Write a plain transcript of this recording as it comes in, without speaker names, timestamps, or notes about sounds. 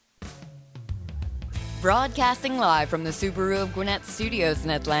Broadcasting live from the Subaru of Gwinnett Studios in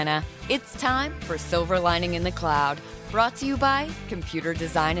Atlanta, it's time for Silver Lining in the Cloud, brought to you by Computer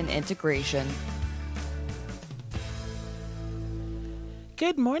Design and Integration.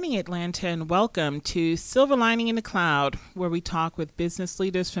 Good morning, Atlanta, and welcome to Silver Lining in the Cloud, where we talk with business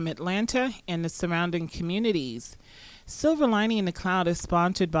leaders from Atlanta and the surrounding communities. Silver Lining in the Cloud is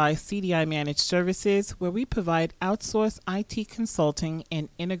sponsored by CDI Managed Services, where we provide outsourced IT consulting and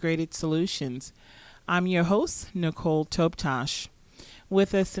integrated solutions. I'm your host, Nicole Toptosh.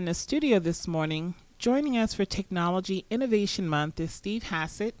 With us in the studio this morning, joining us for Technology Innovation Month is Steve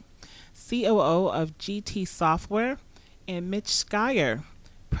Hassett, COO of GT Software, and Mitch Schreier,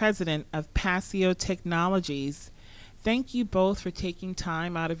 President of Passio Technologies. Thank you both for taking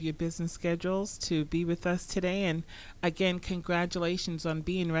time out of your business schedules to be with us today. And again, congratulations on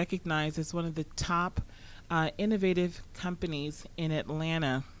being recognized as one of the top innovative companies in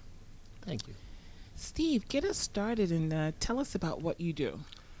Atlanta. Thank you. Steve, get us started and tell us about what you do.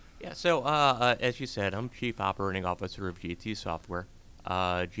 Yeah, so as you said, I'm Chief Operating Officer of GT Software.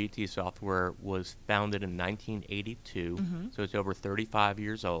 GT Software was founded in 1982, so it's over 35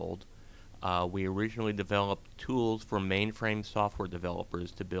 years old. We originally developed tools for mainframe software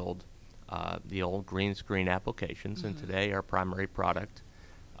developers to build the old green screen applications, and today our primary product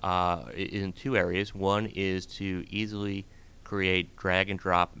is in two areas. One is to easily create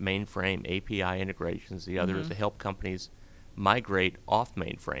drag-and-drop mainframe API integrations. The other is to help companies migrate off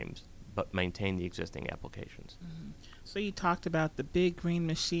mainframes but maintain the existing applications. So you talked about the big green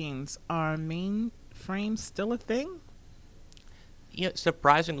machines. Are mainframes still a thing? Yeah,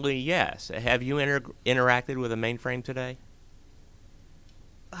 surprisingly, yes. Have you interacted with a mainframe today?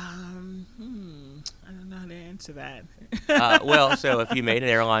 I don't know how to answer that. Well, so if you made an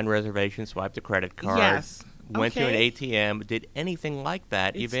airline reservation, swiped a credit card, Yes. went to an Okay. ATM, did anything like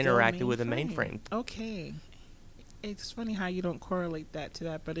that, It's you've still interacted with a mainframe. Okay. It's funny how you don't correlate that to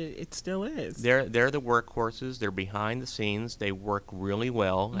that, but it still is. They're the workhorses. They're behind the scenes. They work really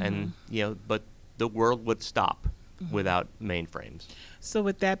well, and but the world would stop without mainframes. So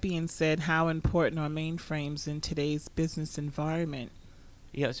with that being said, how important are mainframes in today's business environment?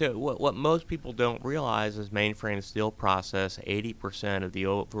 Yeah, so what most people don't realize is mainframes still process 80% of the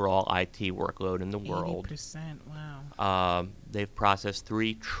overall IT workload in the world. 80%, wow. They've processed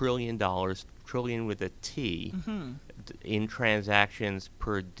 $3 trillion, trillion with a T, in transactions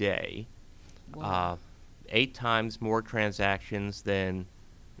per day. Wow. 8 times more transactions than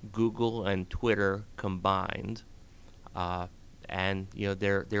Google and Twitter combined. And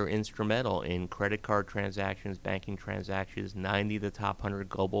they're instrumental in credit card transactions, banking transactions. 90 of the top 100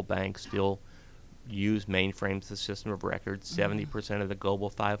 global banks still use mainframes as a system of record. 70% of the global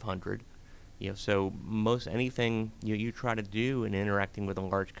 500. So most anything you try to do in interacting with a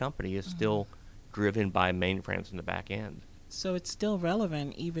large company is still driven by mainframes in the back end. So it's still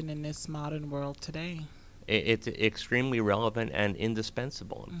relevant even in this modern world today. It's extremely relevant and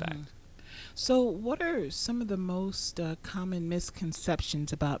indispensable, in fact. So what are some of the most common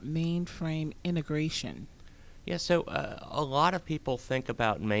misconceptions about mainframe integration? Yeah, so a lot of people think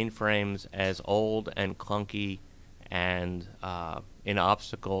about mainframes as old and clunky and an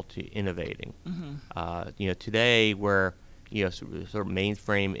obstacle to innovating. Today where sort of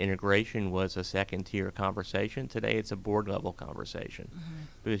mainframe integration was a second-tier conversation, today it's a board-level conversation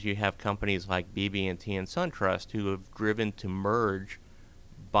because you have companies like BB&T and SunTrust who have driven to merge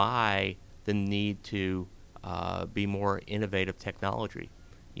by the need to be more innovative technology,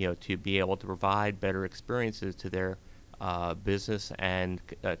 to be able to provide better experiences to their business and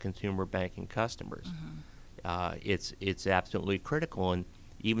consumer banking customers. It's absolutely critical, and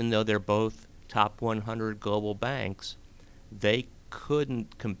even though they're both top 100 global banks, they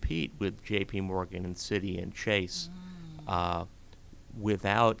couldn't compete with J.P. Morgan and Citi and Chase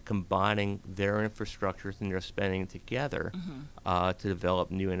without combining their infrastructures and their spending together to develop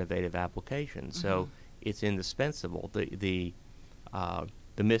new innovative applications. So it's indispensable. The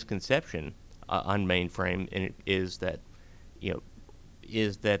misconception on mainframe is that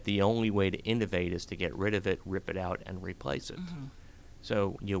the only way to innovate is to get rid of it, rip it out, and replace it.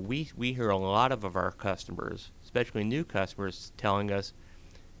 So we hear a lot of our customers, especially new customers, telling us,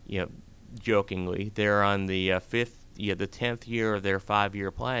 jokingly, they're on the 10th year of their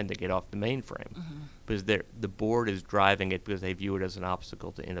 5-year plan to get off the mainframe because the board is driving it because they view it as an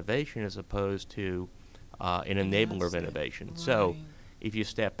obstacle to innovation as opposed to an enabler of innovation. Right. So if you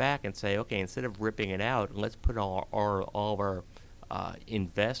step back and say, okay, instead of ripping it out, let's put all of our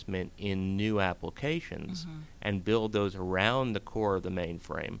investment in new applications and build those around the core of the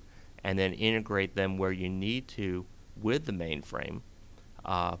mainframe and then integrate them where you need to with the mainframe,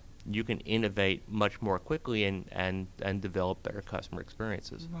 you can innovate much more quickly and develop better customer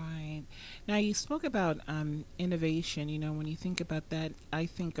experiences. Right. Now, you spoke about innovation. When you think about that, I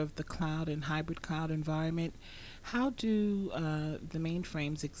think of the cloud and hybrid cloud environment. How do the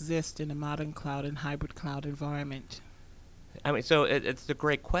mainframes exist in a modern cloud and hybrid cloud environment? I mean, so it's a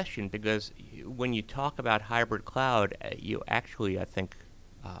great question because when you talk about hybrid cloud, you actually, I think,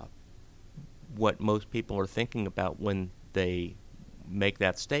 what most people are thinking about when they make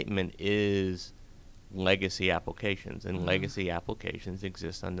that statement is legacy applications, and legacy applications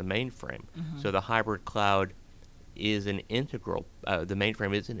exist on the mainframe. So the hybrid cloud is the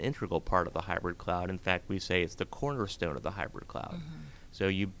mainframe is an integral part of the hybrid cloud. In fact, we say it's the cornerstone of the hybrid cloud. So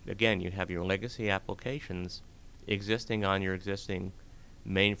you have your legacy applications existing on your existing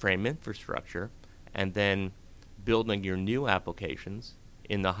mainframe infrastructure, and then building your new applications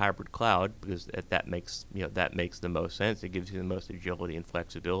in the hybrid cloud, because that makes the most sense. It gives you the most agility and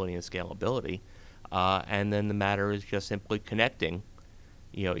flexibility and scalability. And then the matter is just simply connecting,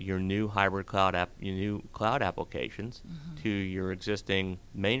 your new hybrid cloud your new cloud applications to your existing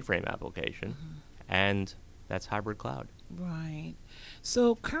mainframe application, and that's hybrid cloud. Right.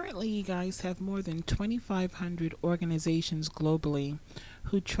 So currently, you guys have more than 2,500 organizations globally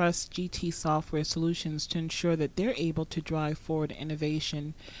who trust GT Software Solutions to ensure that they're able to drive forward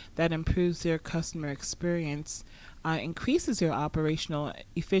innovation that improves their customer experience, increases their operational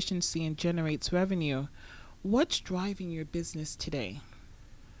efficiency, and generates revenue. What's driving your business today?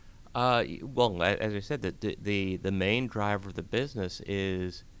 Well, as I said, the main driver of the business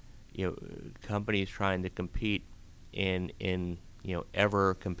is companies trying to compete in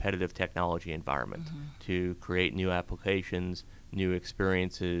ever competitive technology environment to create new applications, new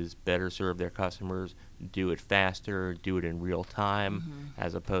experiences, better serve their customers, do it faster, do it in real time,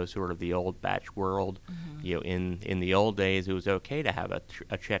 as opposed to sort of the old batch world. In the old days, it was okay to have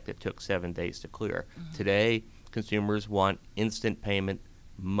a check that took 7 days to clear. Today, consumers want instant payment,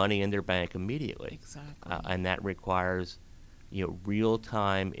 money in their bank immediately. Exactly. And that requires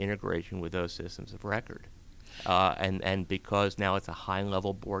real-time integration with those systems of record. And because now it's a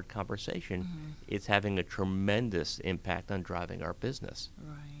high-level board conversation, it's having a tremendous impact on driving our business.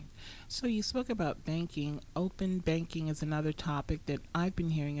 Right. So you spoke about banking. Open banking is another topic that I've been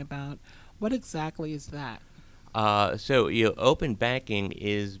hearing about. What exactly is that? So open banking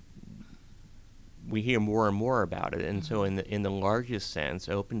is, we hear more and more about it, and so in the largest sense,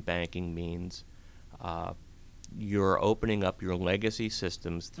 open banking means you're opening up your legacy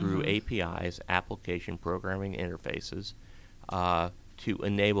systems through APIs, application programming interfaces, to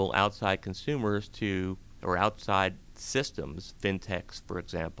enable outside consumers or outside systems, fintechs, for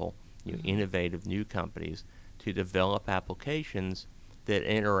example, innovative new companies, to develop applications that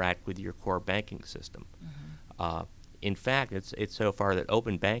interact with your core banking system. In fact, it's so far that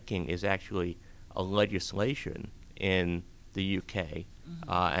open banking is actually a legislation in the UK,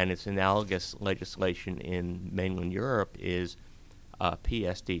 and its analogous legislation in mainland Europe is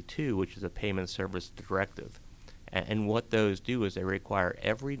PSD2, which is a Payment Service Directive. And what those do is they require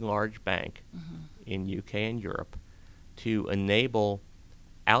every large bank in UK and Europe to enable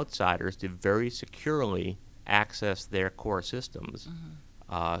outsiders to very securely access their core systems,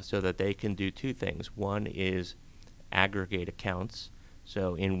 so that they can do two things. One is aggregate accounts.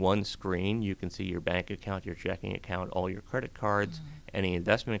 So in one screen, you can see your bank account, your checking account, all your credit cards, any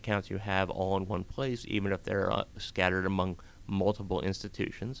investment accounts you have, all in one place, even if they're scattered among multiple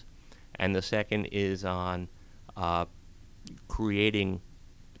institutions. And the second is on creating,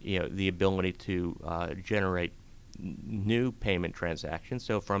 the ability to generate new payment transactions.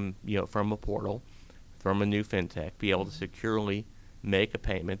 So from a portal, from a new fintech, be able to securely make a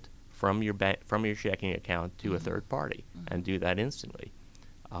payment from your checking account to a third party, and do that instantly.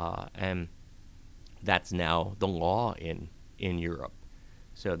 And that's now the law in Europe.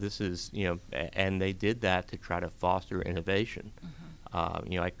 So this is, and they did that to try to foster innovation.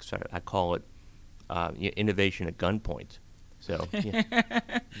 I call it innovation at gunpoint. So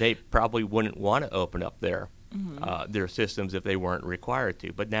they probably wouldn't want to open up their systems if they weren't required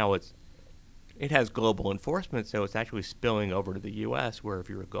to. But now it has global enforcement, so it's actually spilling over to the U.S., where if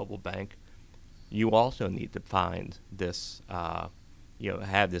you're a global bank, you also need to find this,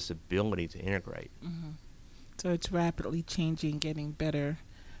 have this ability to integrate. So it's rapidly changing, getting better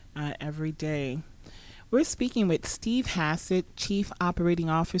every day. We're speaking with Steve Hassett, Chief Operating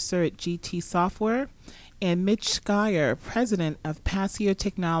Officer at GT Software, and Mitch Schreier, President of Passio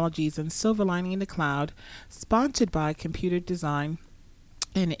Technologies and Silver Lining in the Cloud, sponsored by Computer Design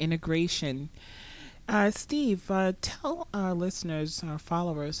and Integration. Steve, tell our listeners, our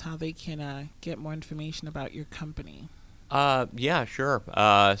followers, how they can get more information about your company. Yeah, sure.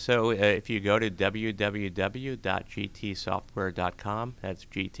 If you go to www.gtsoftware.com, that's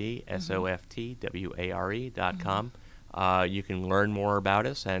GT, SOFTWARE.com, you can learn more about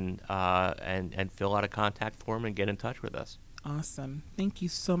us and fill out a contact form and get in touch with us. Awesome. Thank you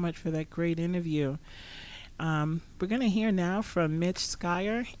so much for that great interview. We're going to hear now from Mitch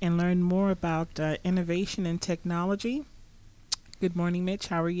Schuyler and learn more about innovation and technology. Good morning, Mitch.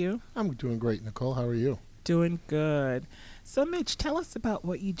 How are you? I'm doing great, Nicole. How are you? Doing good. So, Mitch, tell us about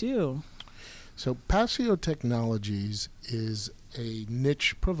what you do. So, Passio Technologies is a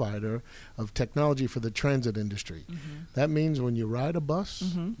niche provider of technology for the transit industry. Mm-hmm. That means when you ride a bus,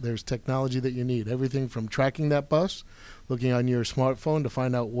 Mm-hmm. there's technology that you need. Everything from tracking that bus, looking on your smartphone to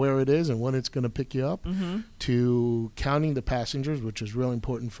find out where it is and when it's going to pick you up, Mm-hmm. to counting the passengers, which is really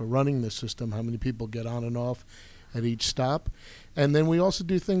important for running the system, how many people get on and off at each stop. And then we also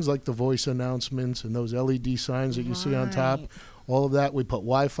do things like the voice announcements and those LED signs that you see on top. Right. All of that. We put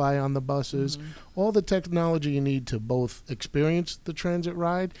Wi-Fi on the buses. Mhm. All the technology you need to both experience the transit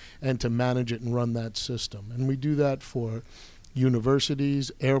ride and to manage it and run that system. And we do that for universities,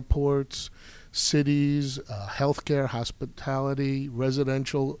 airports, cities, healthcare, hospitality,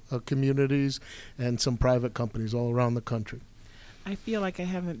 residential communities, and some private companies all around the country. I feel like I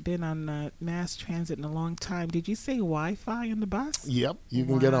haven't been on mass transit in a long time. Did you say Wi-Fi on the bus? Yep, you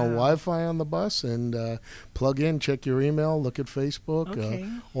can get on Wow. Wi-Fi on the bus and plug in, check your email, look at Facebook. Okay.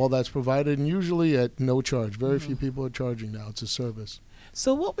 All that's provided, and usually at no charge. Very few people are charging now. It's a service.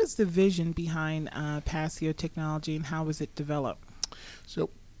 So what was the vision behind Passio Technology and how was it developed?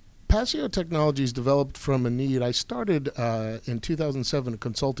 So Passio Technologies developed from a need. I started in 2007 a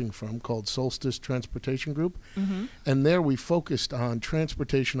consulting firm called Solstice Transportation Group, Mm-hmm. and there we focused on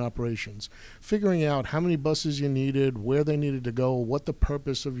transportation operations, figuring out how many buses you needed, where they needed to go, what the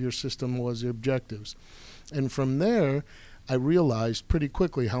purpose of your system was, the objectives. And from there, I realized pretty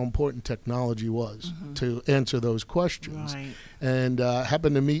quickly how important technology was to answer those questions. Right. And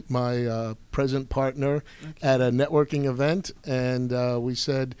happened to meet my present partner at a networking event, and we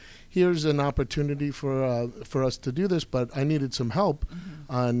said, here's an opportunity for us to do this, but I needed some help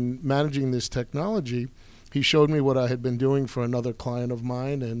on managing this technology. He showed me what I had been doing for another client of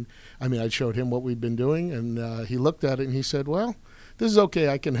mine, and I showed him what we'd been doing, and he looked at it and he said, well, this is okay,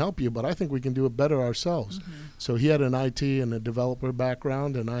 I can help you, but I think we can do it better ourselves. So he had an IT and a developer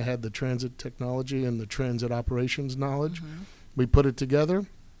background, and I had the transit technology and the transit operations knowledge. We put it together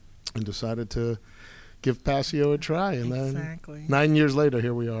and decided to give Passio a try, and Exactly. then 9 years later,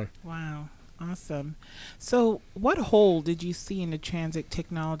 here we are. Wow. Awesome. So what hole did you see in the transit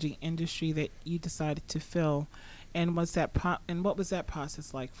technology industry that you decided to fill? And what was that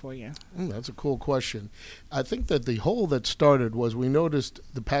process like for you? That's a cool question. I think that the hole that started was we noticed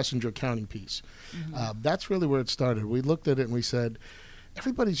the passenger counting piece. That's really where it started. We looked at it and we said,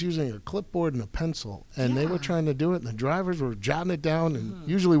 everybody's using a clipboard and a pencil, and they were trying to do it, and the drivers were jotting it down and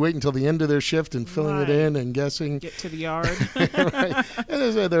usually waiting until the end of their shift and filling it in and guessing. Get to the yard. Right.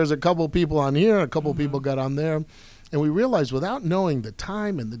 And there's a couple people on here, a couple people got on there. And we realized without knowing the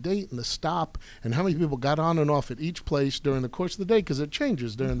time and the date and the stop and how many people got on and off at each place during the course of the day, because it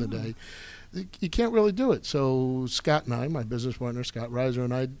changes during the day, you can't really do it. So Scott and I, my business partner, Scott Reiser,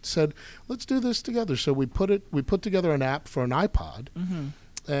 and I said, let's do this together. So we put together an app for an iPod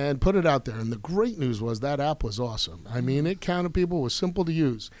and put it out there. And the great news was that app was awesome. I mean, it counted people, it was simple to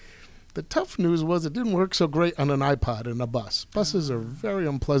use. The tough news was it didn't work so great on an iPod and a bus. Buses are very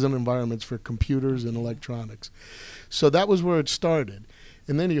unpleasant environments for computers and electronics. So that was where it started.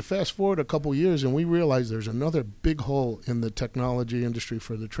 And then you fast forward a couple years and we realized there's another big hole in the technology industry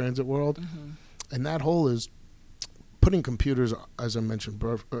for the transit world. And that hole is putting computers, as I mentioned,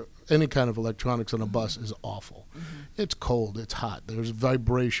 any kind of electronics on a bus is awful. It's cold, it's hot, there's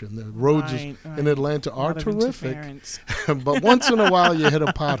vibration. The roads in Atlanta are terrific. But once in a while you hit a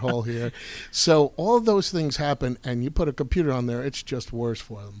pothole here. So all of those things happen, and you put a computer on there, it's just worse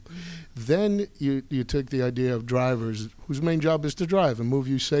for them. Then you take the idea of drivers whose main job is to drive and move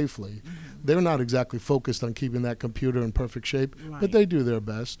you safely. They're not exactly focused on keeping that computer in perfect shape, but they do their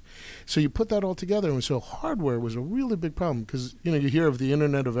best. So you put that all together, and so hardware was a really big problem because you hear of the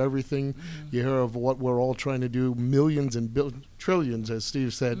Internet of Everything, you hear of what we're all trying to do, millions and trillions, as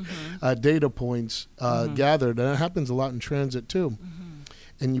Steve said, data points gathered, and it happens a lot in transit too.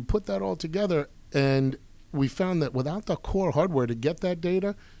 And you put that all together, and we found that without the core hardware to get that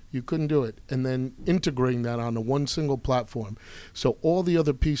data, You couldn't do it. And then integrating that onto one single platform. So all the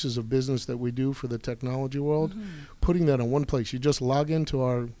other pieces of business that we do for the technology world, putting that in one place. You just log into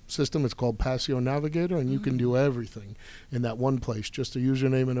our system. It's called Passio Navigator, and you can do everything in that one place. Just a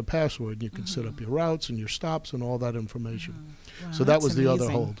username and a password. And you can set up your routes and your stops and all that information. Wow, so that was the other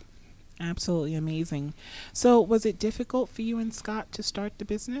hold. Absolutely amazing. So was it difficult for you and Scott to start the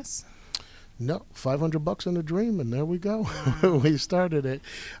business? No, $500 in a dream, and there we go. We started it.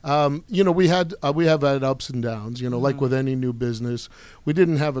 We have had ups and downs. Like with any new business, we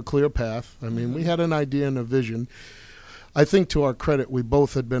didn't have a clear path. I mean, we had an idea and a vision. I think to our credit, we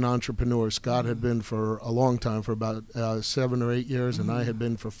both had been entrepreneurs. Scott had been for a long time, for about 7 or 8 years, and I had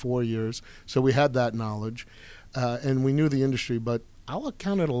been for 4 years. So we had that knowledge, and we knew the industry, but I'll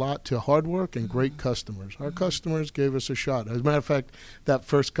account it a lot to hard work and great customers. Our customers gave us a shot. As a matter of fact, that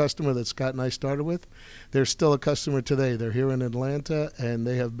first customer that Scott and I started with, they're still a customer today. They're here in Atlanta, and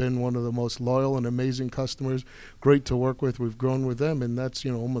they have been one of the most loyal and amazing customers. Great to work with. We've grown with them, and that's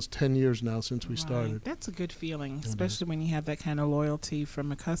almost 10 years now since we started. That's a good feeling, especially when you have that kind of loyalty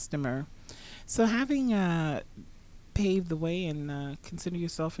from a customer. So having paved the way and consider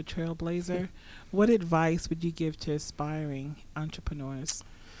yourself a trailblazer, what advice would you give to aspiring entrepreneurs?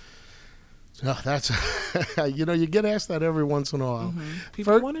 That's you get asked that every once in a while.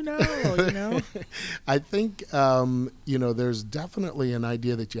 People want to know. I think there's definitely an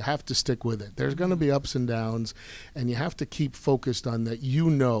idea that you have to stick with it. There's going to be ups and downs, and you have to keep focused on that.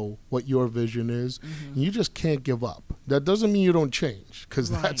 What your vision is, and you just can't give up. That doesn't mean you don't change,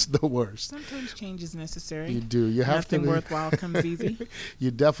 because that's the worst. Sometimes change is necessary. You do. You have Nothing worthwhile comes easy.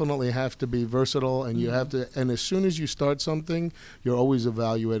 You definitely have to be versatile, and you have to. And as soon as you start something, you're always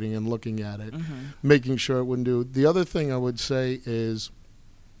evaluating and looking at it, making sure it wouldn't do. The other thing I would say is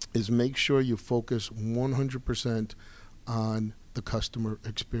make sure you focus 100% on the customer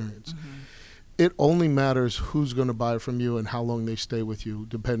experience. It only matters who's going to buy from you and how long they stay with you,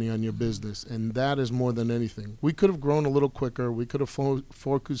 depending on your business. And that is more than anything. We could have grown a little quicker. We could have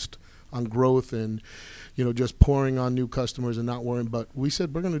focused on growth and, just pouring on new customers and not worrying. But we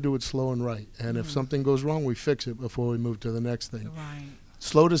said we're going to do it slow and right. And if something goes wrong, we fix it before we move to the next thing. Right.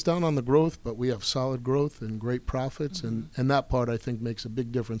 Slowed us down on the growth, but we have solid growth and great profits. And that part, I think, makes a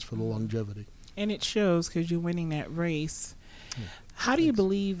big difference for the longevity. And it shows because you're winning that race. How do you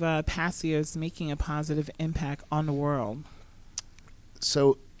believe Passio is making a positive impact on the world?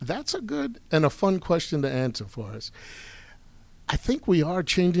 So that's a good and a fun question to answer for us. I think we are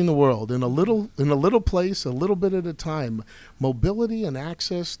changing the world in a little place, a little bit at a time. Mobility and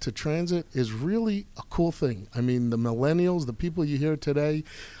access to transit is really a cool thing. I mean, the millennials, the people you hear today,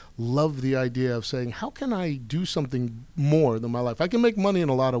 love the idea of saying, how can I do something more than my life? I can make money in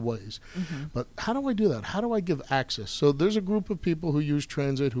a lot of ways, but how do I do that? How do I give access? So there's a group of people who use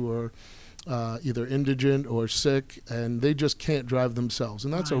transit who are either indigent or sick, and they just can't drive themselves,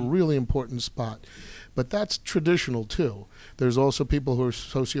 and that's a really important spot. But that's traditional too. There's also people who are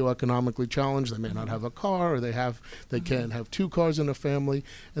socioeconomically challenged. They may not have a car, or they can't have 2 cars in a family,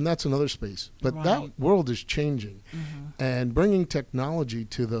 and that's another space. But that world is changing, and bringing technology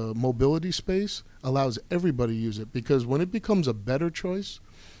to the mobility space allows everybody to use it, because when it becomes a better choice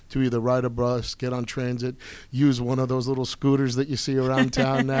to either ride a bus, get on transit, use one of those little scooters that you see around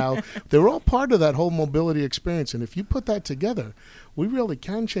town now, they're all part of that whole mobility experience. And if you put that together, we really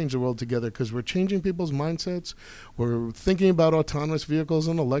can change the world together, because we're changing people's mindsets. We're thinking about autonomous vehicles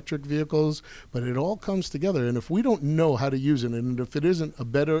and electric vehicles, but it all comes together. And if we don't know how to use it, and if it isn't a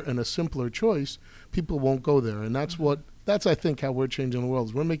better and a simpler choice, people won't go there. And that's, I think, how we're changing the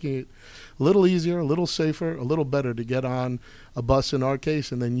world. We're making it a little easier, a little safer, a little better to get on a bus in our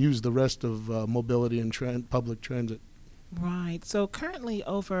case, and then use the rest of mobility and public transit. Right. So currently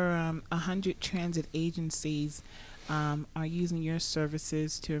over 100 transit agencies are using your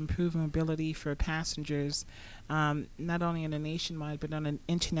services to improve mobility for passengers, not only on a nationwide but on an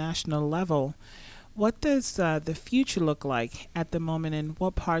international level. What does the future look like at the moment, and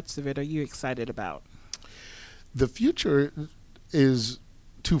what parts of it are you excited about? The future is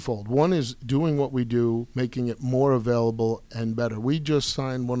twofold. One is doing what we do, making it more available and better. We just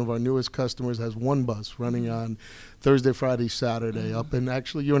signed one of our newest customers, has one bus running on Thursday, Friday, Saturday up in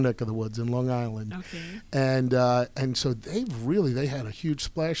actually your neck of the woods in Long Island. Okay. And so they had a huge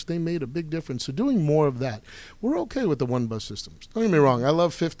splash. They made a big difference. So doing more of that. We're okay with the one bus systems. Don't get me wrong. I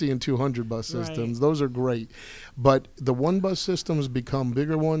love 50 and 200 bus systems. Those are great. But the one bus systems become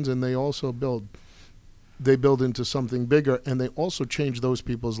bigger ones, and they also build into something bigger, and they also change those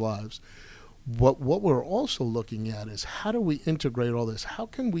people's lives. What we're also looking at is, how do we integrate all this? How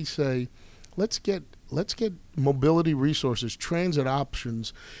can we say, let's get mobility resources, transit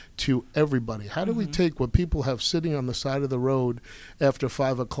options to everybody. How do we take what people have sitting on the side of the road after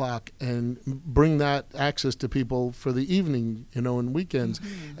 5 o'clock and bring that access to people for the evening, and weekends?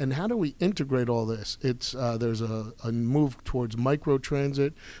 And how do we integrate all this? It's there's a move towards micro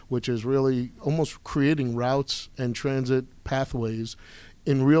transit, which is really almost creating routes and transit pathways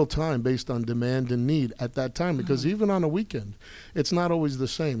in real time based on demand and need at that time, because even on a weekend, it's not always the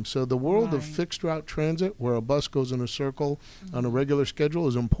same. So the world of fixed route transit, where a bus goes in a circle on a regular schedule,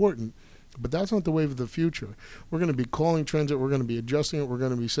 is important. But that's not the wave of the future. We're going to be calling transit. We're going to be adjusting it. We're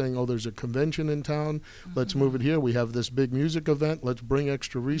going to be saying, oh, there's a convention in town. Let's move it here. We have this big music event. Let's bring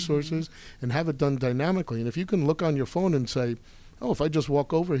extra resources and have it done dynamically. And if you can look on your phone and say, oh, if I just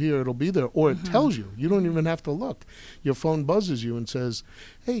walk over here, it'll be there. Or it tells you. You don't even have to look. Your phone buzzes you and says,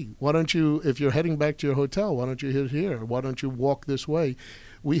 hey, why don't you, if you're heading back to your hotel, why don't you hit here? Why don't you walk this way?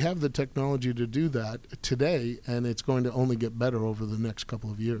 We have the technology to do that today, and it's going to only get better over the next couple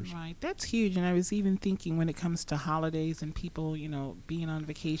of years. Right. That's huge. And I was even thinking when it comes to holidays and people, being on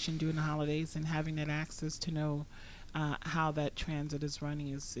vacation during the holidays and having that access to know how that transit is running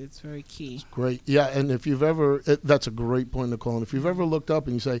is very key. Great. Yeah, and if you've ever, that's a great point, Nicole. And if you've ever looked up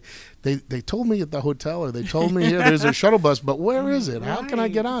and you say, they told me at the hotel, or they told me here there's a shuttle bus, but where is it? How can I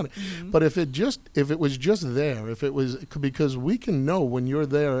get on it? But if it was just there, because we can know when you're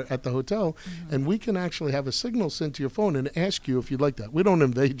there at the hotel, and we can actually have a signal sent to your phone and ask you if you'd like that. We don't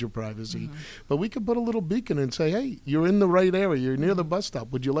invade your privacy, but we could put a little beacon and say, hey, you're in the right area, you're near the bus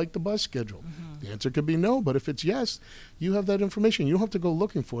stop, would you like the bus schedule? The answer could be no, but if it's yes, you have that information. You don't have to go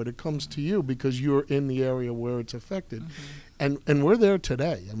looking for it. It comes to you because you're in the area where it's affected. And we're there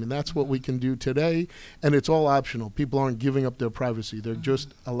today. I mean, that's what we can do today, and it's all optional. People aren't giving up their privacy. They're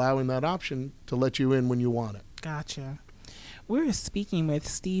just allowing that option to let you in when you want it. Gotcha. We're speaking with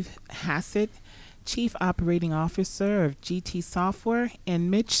Steve Hassett, Chief Operating Officer of GT Software,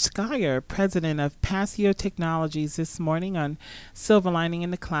 and Mitch Schuyler, President of Passio Technologies, this morning on Silver Lining in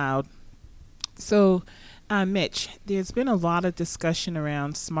the Cloud. So, Mitch, there's been a lot of discussion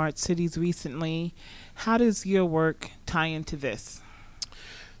around smart cities recently. How does your work tie into this?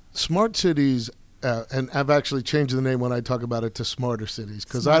 Smart cities, and I've actually changed the name when I talk about it to smarter cities,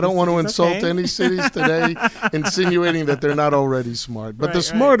 because I don't want to insult any cities today, insinuating that they're not already smart. But the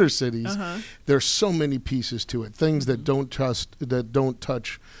smarter cities, there's so many pieces to it, things that don't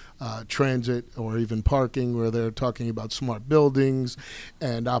touch transit or even parking, where they're talking about smart buildings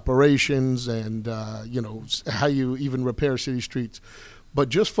and operations and how you even repair city streets. But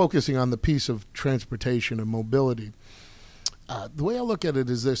just focusing on the piece of transportation and mobility, the way I look at it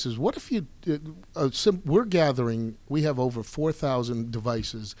is this: is what if we have over 4,000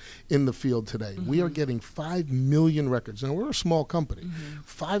 devices in the field today. We are getting 5 million records. Now, we're a small company.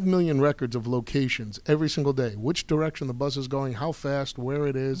 5 million records of locations every single day, which direction the bus is going, how fast, where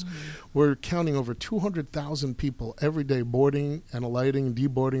it is. We're counting over 200,000 people every day boarding and alighting and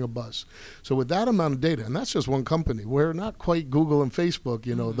deboarding a bus. So with that amount of data, and that's just one company, we're not quite Google and Facebook,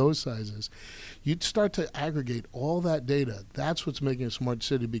 those sizes. You'd start to aggregate all that data. That's what's making a smart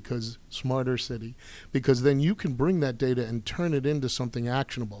city, smarter city, because then you can bring that data and turn it into something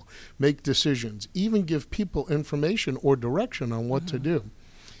actionable, make decisions, even give people information or direction on what to do.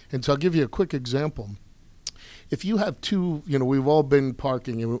 And so I'll give you a quick example. If you have we've all been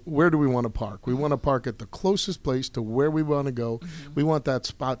parking, and where do we want to park? We want to park at the closest place to where we want to go. We want that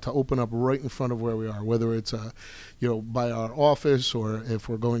spot to open up right in front of where we are, whether it's by our office or if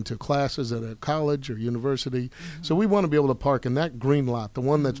we're going to classes at a college or university. So we want to be able to park in that green lot, the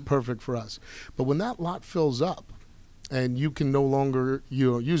one that's perfect for us. But when that lot fills up, and you can no longer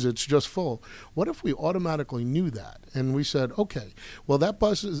use it, it's just full. What if we automatically knew that? And we said, okay, well,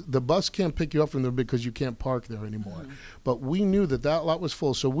 the bus can't pick you up from there because you can't park there anymore. But we knew that lot was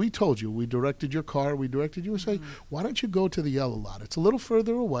full. So we told you, we directed your car, we directed you and say, why don't you go to the yellow lot? It's a little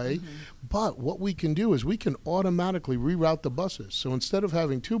further away, but what we can do is we can automatically reroute the buses. So instead of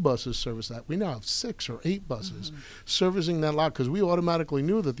having 2 buses service that, we now have 6 or 8 buses servicing that lot, because we automatically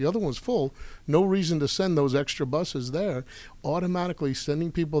knew that the other one's full. No reason to send those extra buses there, automatically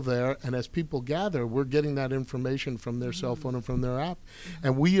sending people there. And as people gather, we're getting that information from their cell phone and from their app.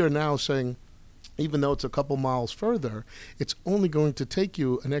 And we are now saying, even though it's a couple miles further, it's only going to take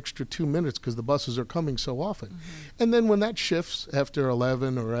you an extra 2 minutes because the buses are coming so often. And then when that shifts after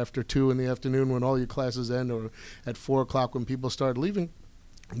 11 or after 2 in the afternoon, when all your classes end, or at 4 o'clock when people start leaving,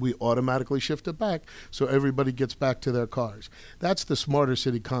 we automatically shift it back so everybody gets back to their cars. That's the smarter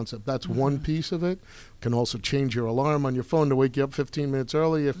city concept. That's one piece of it. Can also change your alarm on your phone to wake you up 15 minutes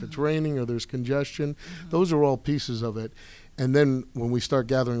early if it's raining or there's congestion. Those are all pieces of it. And then when we start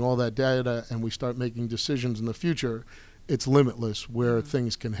gathering all that data and we start making decisions in the future, it's limitless where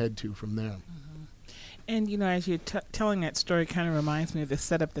things can head to from there. And, you know, as you're telling that story, kind of reminds me of the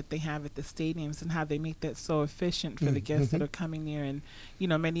setup that they have at the stadiums and how they make that so efficient for the guests that are coming there. And, you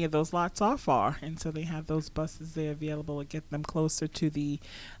know, many of those lots are far. And so they have those buses there available to get them closer to the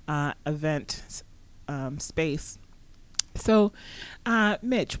event space. So,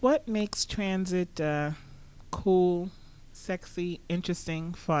 Mitch, what makes transit cool, sexy,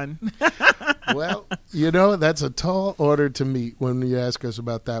 interesting, fun? Well, you know, that's a tall order to meet when you ask us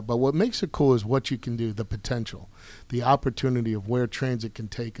about that. But what makes it cool is what you can do, the potential, the opportunity of where transit can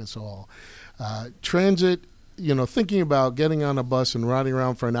take us all. Transit, you know, thinking about getting on a bus and riding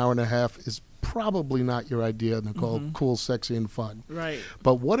around for an hour and a half is probably not your idea, Nicole. Cool, sexy, and fun. Right.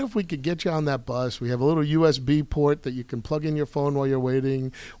 But what if we could get you on that bus? We have a little USB port that you can plug in your phone while you're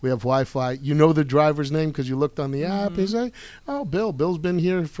waiting. We have Wi-Fi. You know the driver's name because you looked on the app. You say, oh, Bill. Bill's been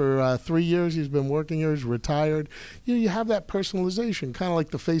here for 3 years. He's been working here. He's retired. You have that personalization, kind of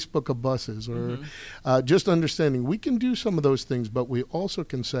like the Facebook of buses, or just understanding. We can do some of those things, but we also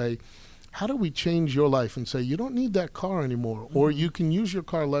can say, how do we change your life and say you don't need that car anymore, or you can use your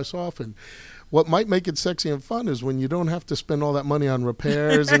car less often? What might make it sexy and fun is when you don't have to spend all that money on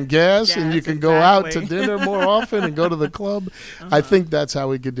repairs and gas, and you can go out to dinner more often and go to the club. I think that's how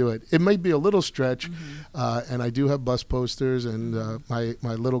we could do it. It may be a little stretch, and I do have bus posters, and my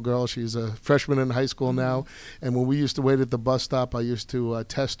little girl, she's a freshman in high school now, and when we used to wait at the bus stop, I used to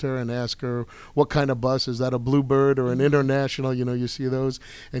test her and ask her, what kind of bus? Is that a Bluebird or an International? You know, you see those.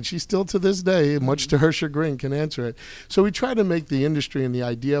 And she still to this day, much to her chagrin, can answer it. So we try to make the industry and the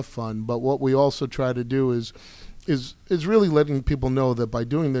idea fun, but what we also try to do is really letting people know that by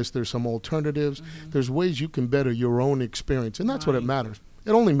doing this, there's some alternatives. There's ways you can better your own experience, and that's what it matters.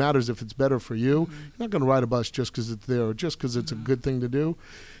 It only matters if it's better for you. You're not going to ride a bus just because it's there or just because it's a good thing to do.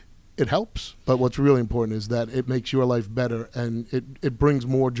 It helps, but what's really important is that it makes your life better, and it brings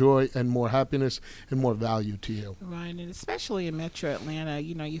more joy and more happiness and more value to you. Right, and especially in Metro Atlanta,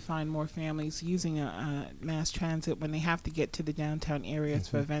 you know, you find more families using mass transit when they have to get to the downtown areas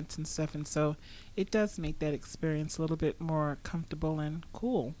for events and stuff, and so it does make that experience a little bit more comfortable and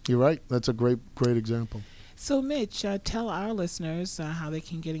cool. You're right. That's a great example. So, Mitch, tell our listeners how they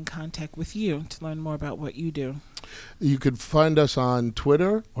can get in contact with you to learn more about what you do. You could find us on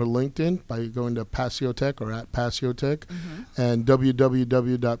Twitter or LinkedIn by going to Pasiotech or at Pasiotech, and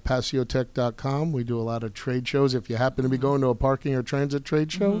www.pasiotech.com. We do a lot of trade shows. If you happen to be going to a parking or transit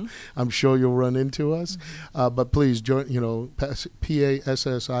trade show, I'm sure you'll run into us. But please join,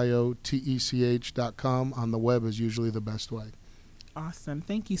 PASSIOTECH.com on the web is usually the best way. Awesome.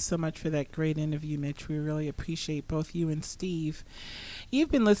 Thank you so much for that great interview, Mitch. We really appreciate both you and Steve.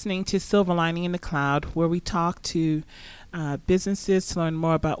 You've been listening to Silver Lining in the Cloud, where we talk to businesses to learn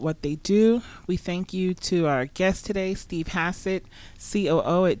more about what they do. We thank you to our guest today, Steve Hassett,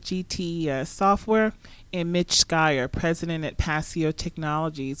 COO at GT Software, and Mitch Schuyler, President at Pasio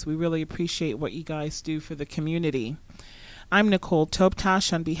Technologies. We really appreciate what you guys do for the community. I'm Nicole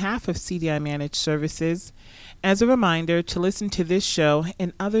Toptosh on behalf of CDI Managed Services. As a reminder, to listen to this show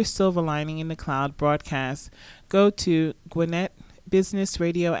and other Silver Lining in the Cloud broadcasts, go to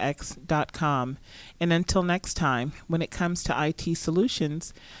GwinnettBusinessRadioX.com. And until next time, when it comes to IT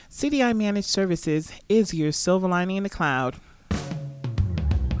solutions, CDI Managed Services is your Silver Lining in the Cloud.